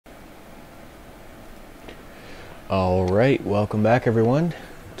Alright, welcome back everyone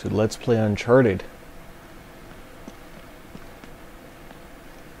to Let's Play Uncharted.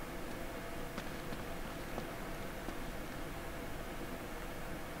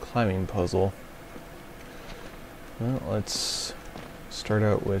 Climbing puzzle. Well, let's start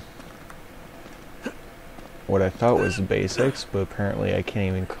out with what I thought was the basics, but apparently I can't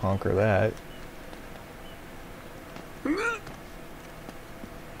even conquer that.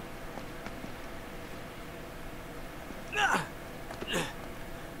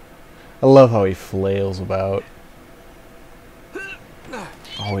 I love how he flails about.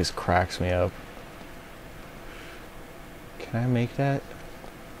 Always cracks me up. Can I make that?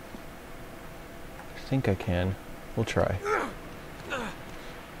 I think I can. We'll try.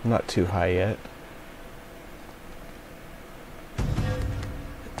 I'm not too high yet.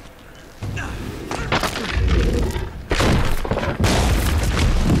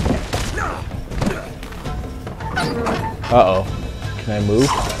 Uh-oh. Can I move?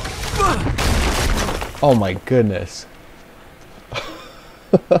 Oh my goodness.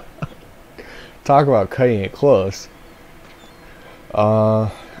 Talk about cutting it close.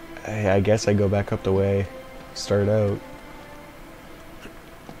 I guess I go back up the way I started out.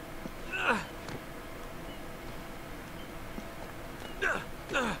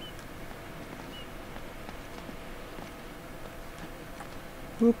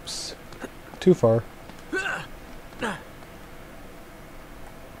 Oops. Too far.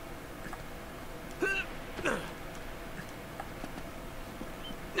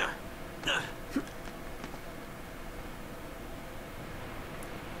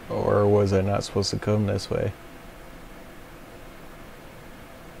 Or was I not supposed to come this way?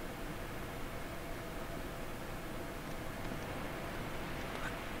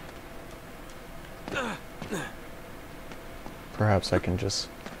 Perhaps I can just...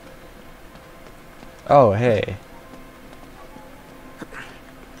 Oh, hey.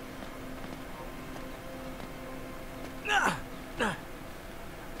 I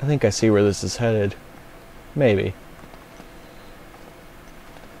think I see where this is headed. Maybe.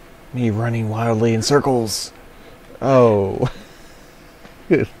 Me running wildly in circles. Oh.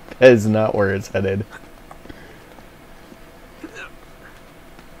 That is not where it's headed.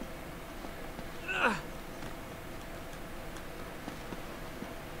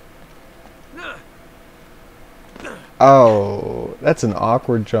 Oh, that's an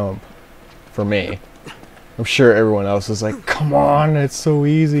awkward jump for me. I'm sure everyone else is like, come on, it's so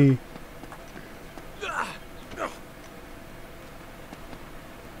easy.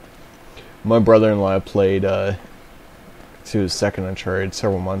 My brother-in-law played to his second Uncharted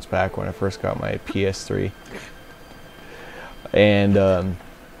several months back when I first got my PS3. And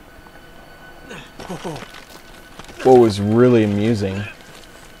what was really amusing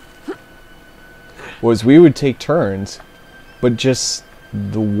was we would take turns, but just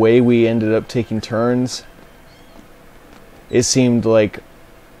the way we ended up taking turns, it seemed like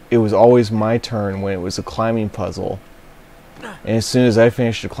it was always my turn when it was a climbing puzzle. And as soon as I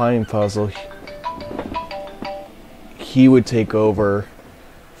finished the climbing puzzle, he would take over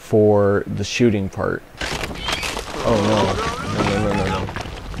for the shooting part. Oh no.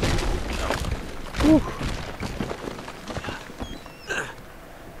 Whew.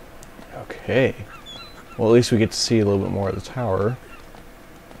 Okay. Well, at least we get to see a little bit more of the tower.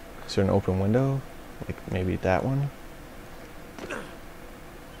 Is there an open window? Like maybe that one?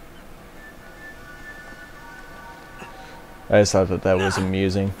 I just thought that was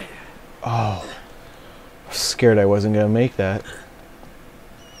amusing. Oh, I was scared I wasn't going to make that.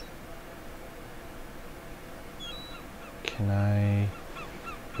 Can I?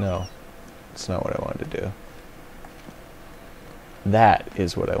 No, that's not what I wanted to do. That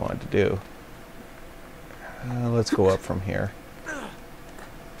is what I wanted to do. Let's go up from here.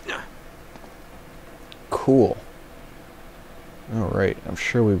 Cool. Alright, I'm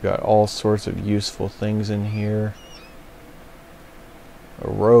sure we've got all sorts of useful things in here. A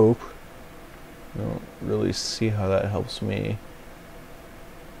rope. I don't really see how that helps me.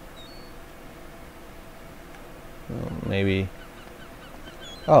 Well, maybe.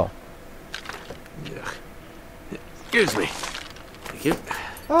 Oh. Excuse me. Thank you.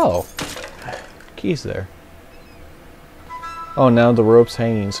 Oh. Keys there. Oh, now the rope's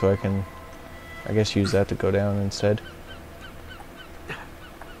hanging, so I can, I guess, use that to go down instead.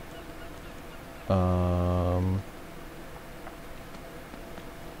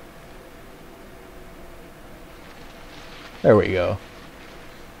 There we go.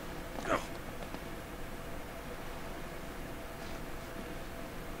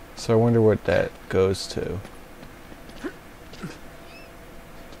 So I wonder what that goes to.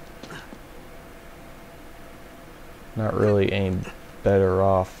 Not really any better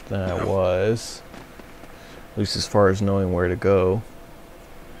off than I was. At least as far as knowing where to go.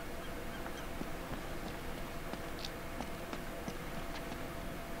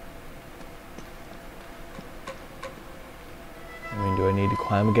 I mean, do I need to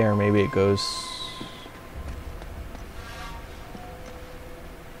climb again, or maybe it goes...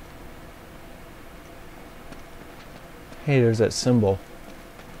 Hey, there's that symbol.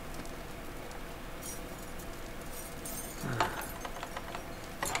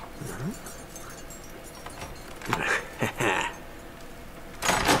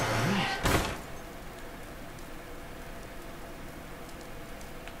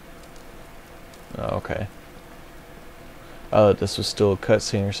 Oh, okay. I thought this was still a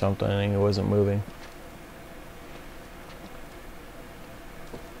cutscene or something and it wasn't moving.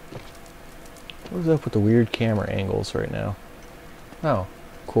 What's up with the weird camera angles right now? Oh,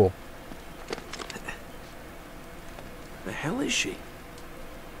 cool. The hell is she?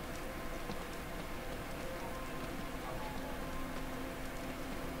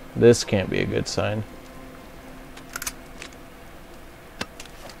 This can't be a good sign.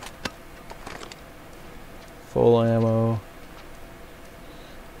 Full ammo.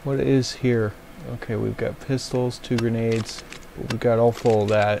 What is here? Okay, we've got pistols, 2 grenades. But we've got all full of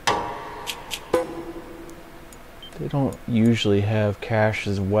that. They don't usually have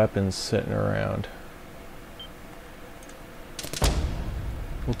caches of weapons sitting around.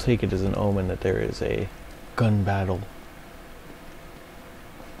 We'll take it as an omen that there is a gun battle.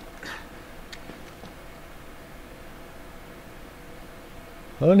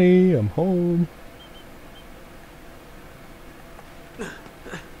 Honey, I'm home.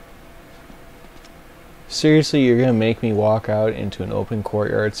 Seriously, you're gonna make me walk out into an open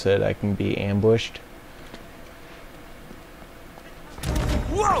courtyard so that I can be ambushed?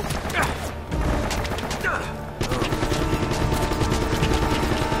 Whoa!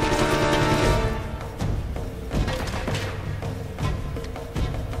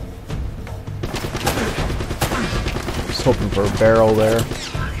 Just hoping for a barrel there.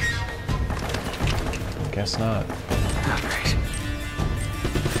 Guess not. Oh, great.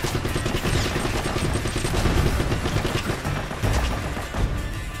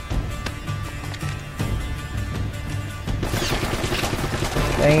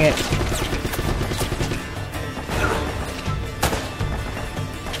 Dang it.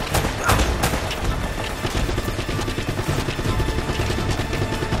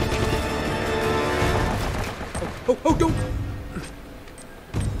 Oh, don't!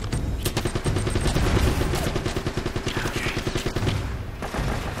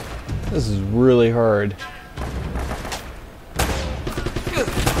 This is really hard.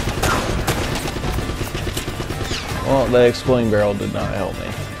 Well, that exploding barrel did not help me.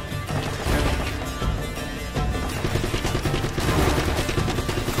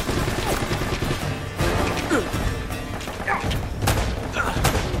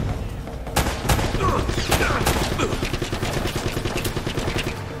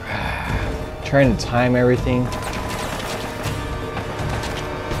 Trying to time everything.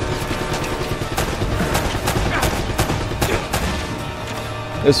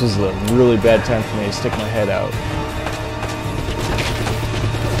 This was a really bad time for me to stick my head out.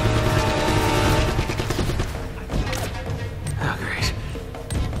 Oh, great.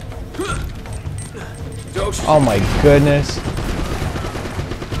 Oh my goodness.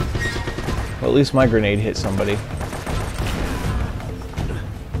 Well, at least my grenade hit somebody.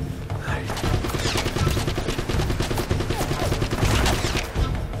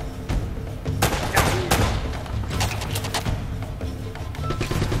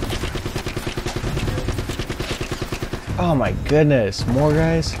 Oh my goodness, more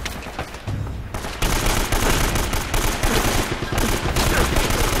guys?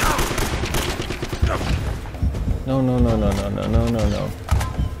 No, no, no, no, no, no, no, no, no.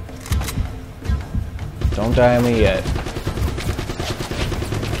 Don't die on me yet.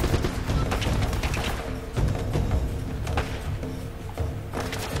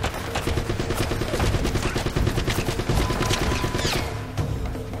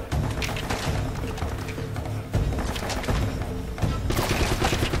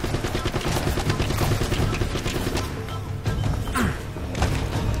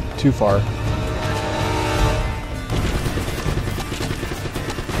 Too far.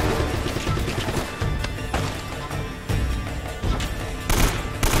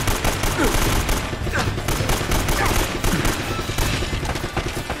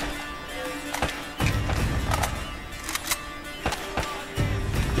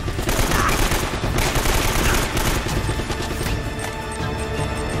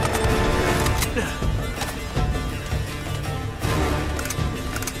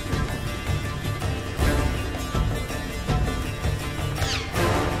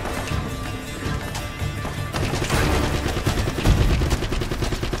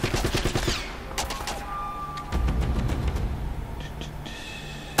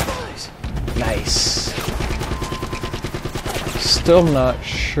 Nice. Still not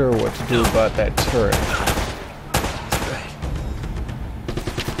sure what to do about that turret.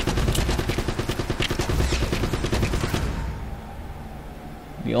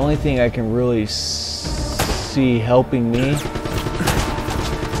 The only thing I can really see helping me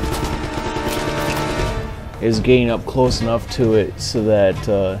is getting up close enough to it so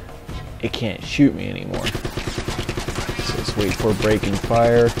that it can't shoot me anymore. So let's wait for breaking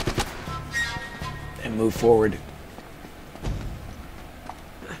fire and move forward.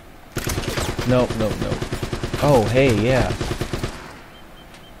 Nope, nope, nope. Oh, hey, yeah.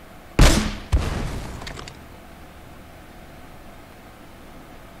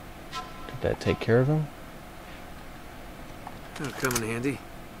 Did that take care of him? That'll come in handy.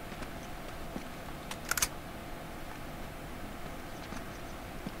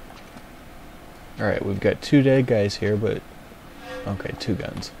 Alright, we've got 2 dead guys here, but... Okay, 2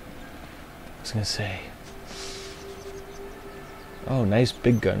 guns. I was gonna say... Oh, nice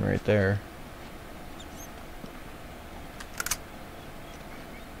big gun right there.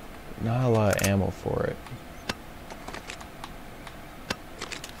 Not a lot of ammo for it.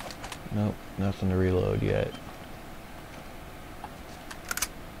 Nope, nothing to reload yet.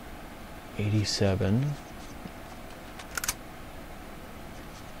 87.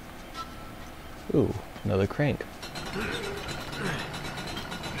 Ooh, another crank.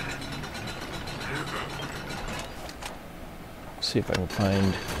 See if I can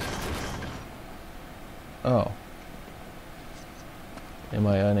find... Oh. Am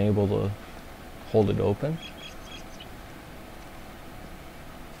I unable to hold it open?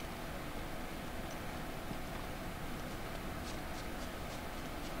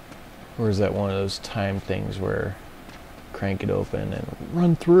 Or is that one of those time things where crank it open and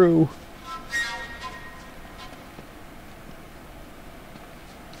run through?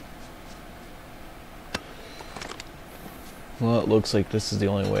 Well, it looks like this is the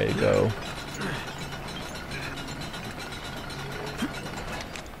only way to go.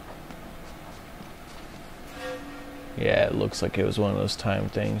 Yeah, it looks like it was one of those time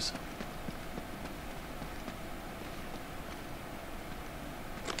things.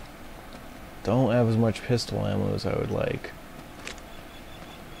 Don't have as much pistol ammo as I would like.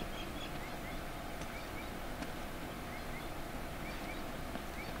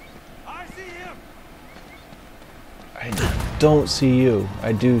 I see him. I don't see you.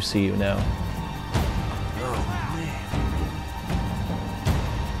 I do see you now. Oh man.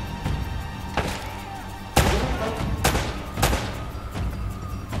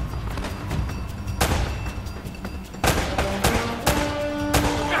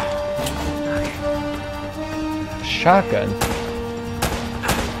 Shotgun.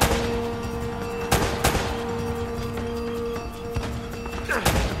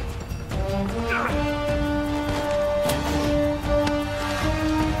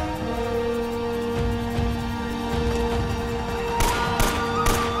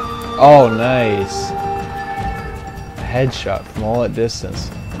 Oh, nice. A headshot from all that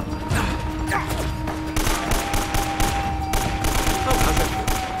distance.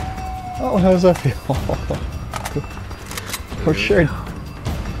 Oh, how's that feel? Oh, sure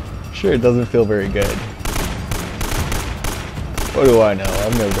it doesn't feel very good. What do I know?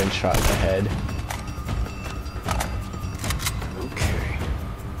 I've never been shot in the head. Okay.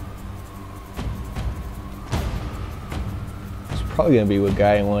 It's probably gonna be a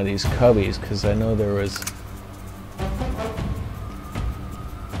guy in one of these cubbies, because I know there was...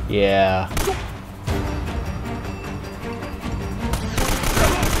 Yeah.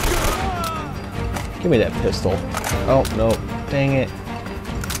 Give me that pistol. Oh, no. Dang it.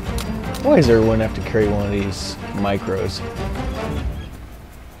 Why does everyone have to carry one of these micros?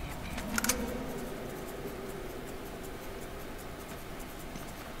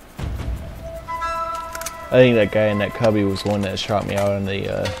 I think that guy in that cubby was the one that shot me out on the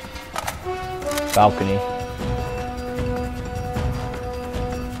balcony.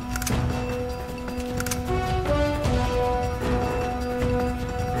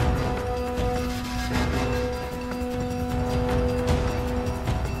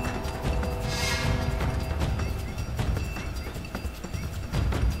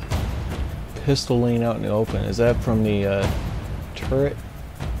 Pistol laying out in the open. Is that from the turret?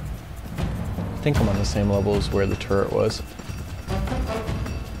 I think I'm on the same level as where the turret was.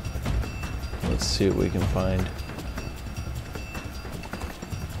 Let's see what we can find.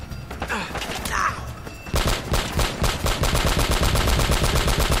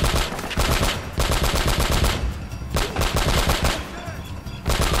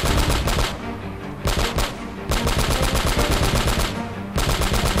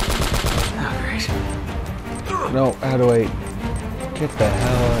 No, how do I get the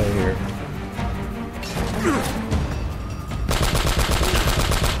hell out of here?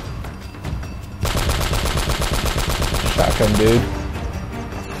 Shotgun, dude.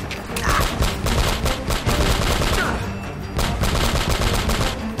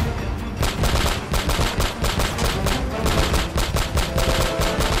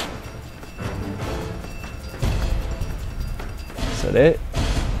 Is that it?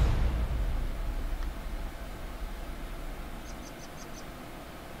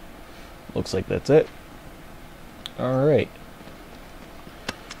 Looks like that's it. Alright.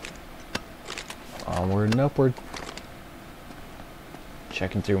 Onward and upward.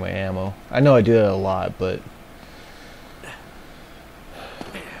 Checking through my ammo. I know I do that a lot, but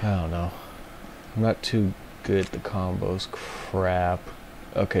I don't know. I'm not too good at the combos. Crap.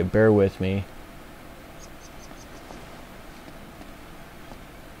 Okay, bear with me.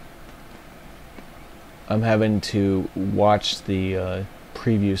 I'm having to watch the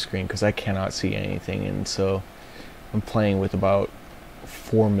preview screen because I cannot see anything, and so I'm playing with about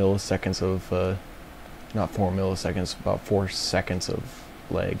 4 milliseconds of not 4 milliseconds, about 4 seconds of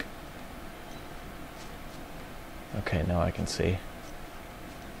lag. Okay, now I can see.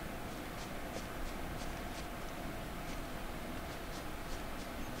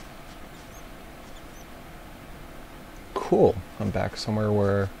 Cool. I'm back somewhere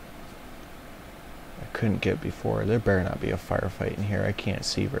where I couldn't get before. There better not be a firefight in here. I can't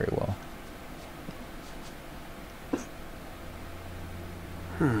see very well.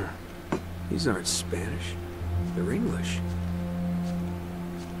 These aren't Spanish. They're English.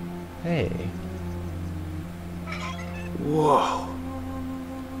 Hey. Whoa.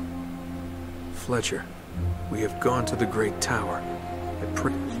 Fletcher, we have gone to the Great Tower.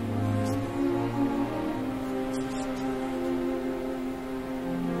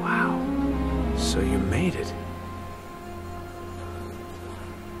 Wow. So you made it.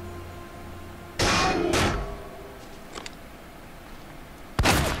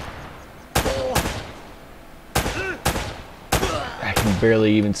 I can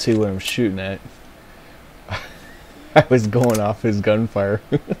barely even see what I'm shooting at. I was going off his gunfire.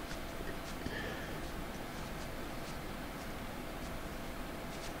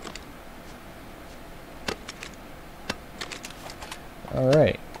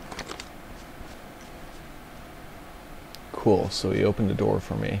 Alright. Cool, so he opened the door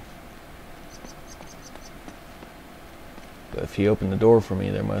for me. But if he opened the door for me,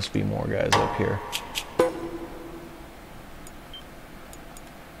 there must be more guys up here.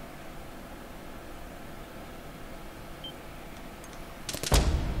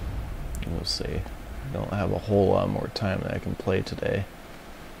 We'll see. I don't have a whole lot more time that I can play today.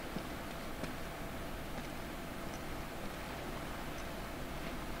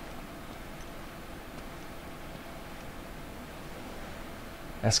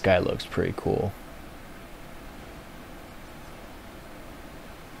 That sky looks pretty cool.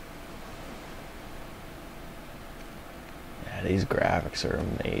 Yeah, these graphics are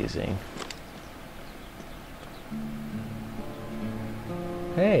amazing.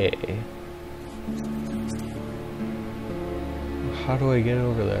 Hey! How do I get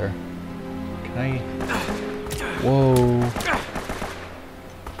over there? Can I... Whoa!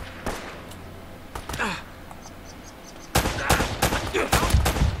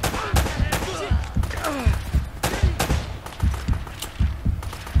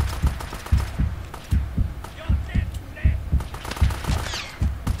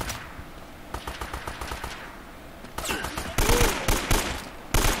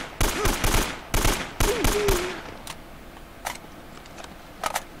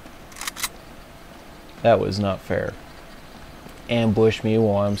 That was not fair. Ambush me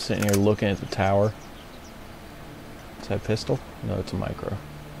while I'm sitting here looking at the tower. Is that a pistol? No, it's a micro.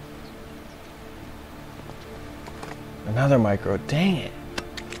 Another micro. Dang it.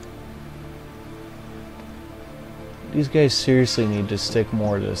 These guys seriously need to stick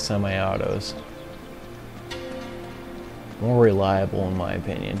more to semi-autos. More reliable in my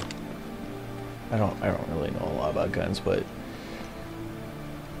opinion. I don't really know a lot about guns, but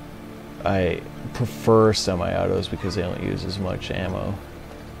I prefer semi-autos because they don't use as much ammo.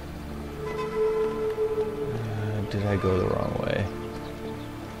 Did I go the wrong way?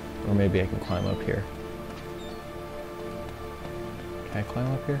 Or maybe I can climb up here. Can I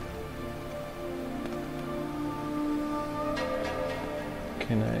climb up here?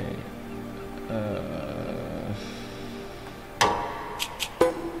 Can I...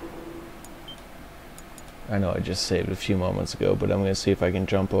 I know I just saved a few moments ago, but I'm going to see if I can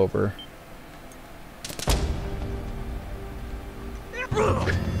jump over.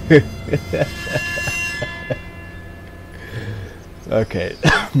 Okay.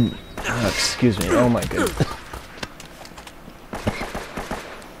 Oh, excuse me. Oh my goodness.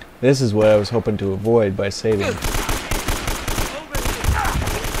 This is what I was hoping to avoid by saving.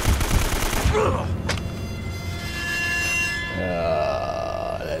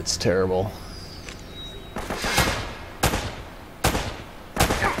 That's terrible.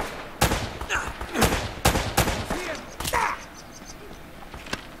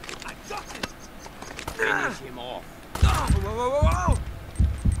 Him off.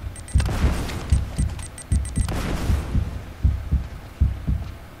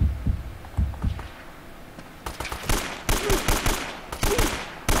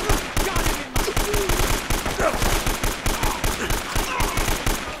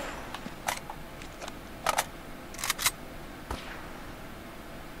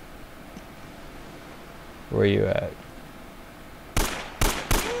 Where are you at?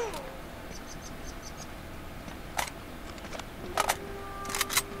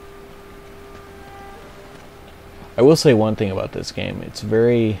 I will say one thing about this game. It's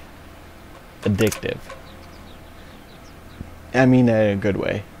very addictive. I mean that in a good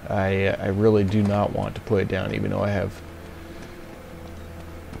way. I really do not want to put it down, even though I have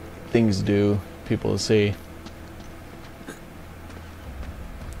things to do, people to see.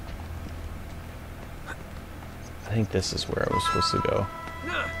 I think this is where I was supposed to go.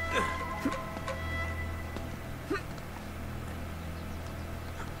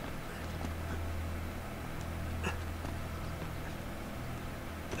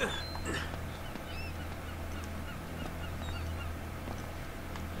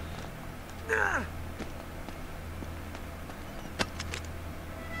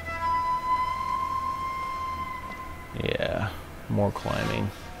 Yeah, more climbing.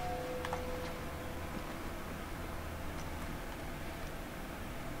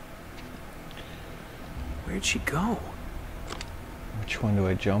 Where'd she go? Which one do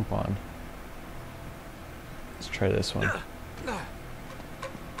I jump on? Let's try this one.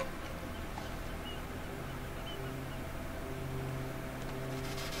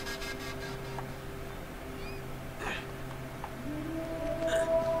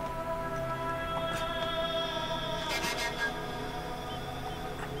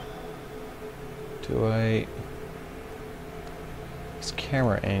 Do I... This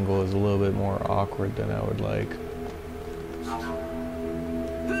camera angle is a little bit more awkward than I would like.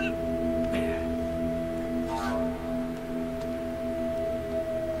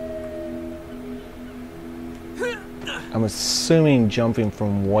 I'm assuming jumping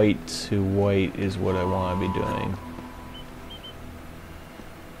from white to white is what I want to be doing.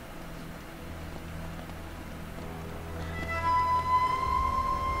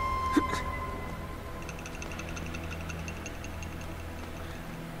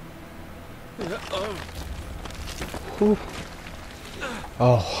 Ooh.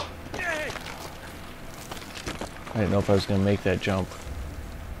 Oh. I didn't know if I was going to make that jump.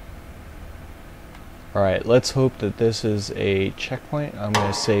 Alright, let's hope that this is a checkpoint. I'm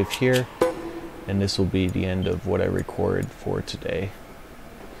going to save here, and this will be the end of what I recorded for today.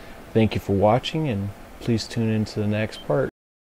 Thank you for watching, and please tune in to the next part.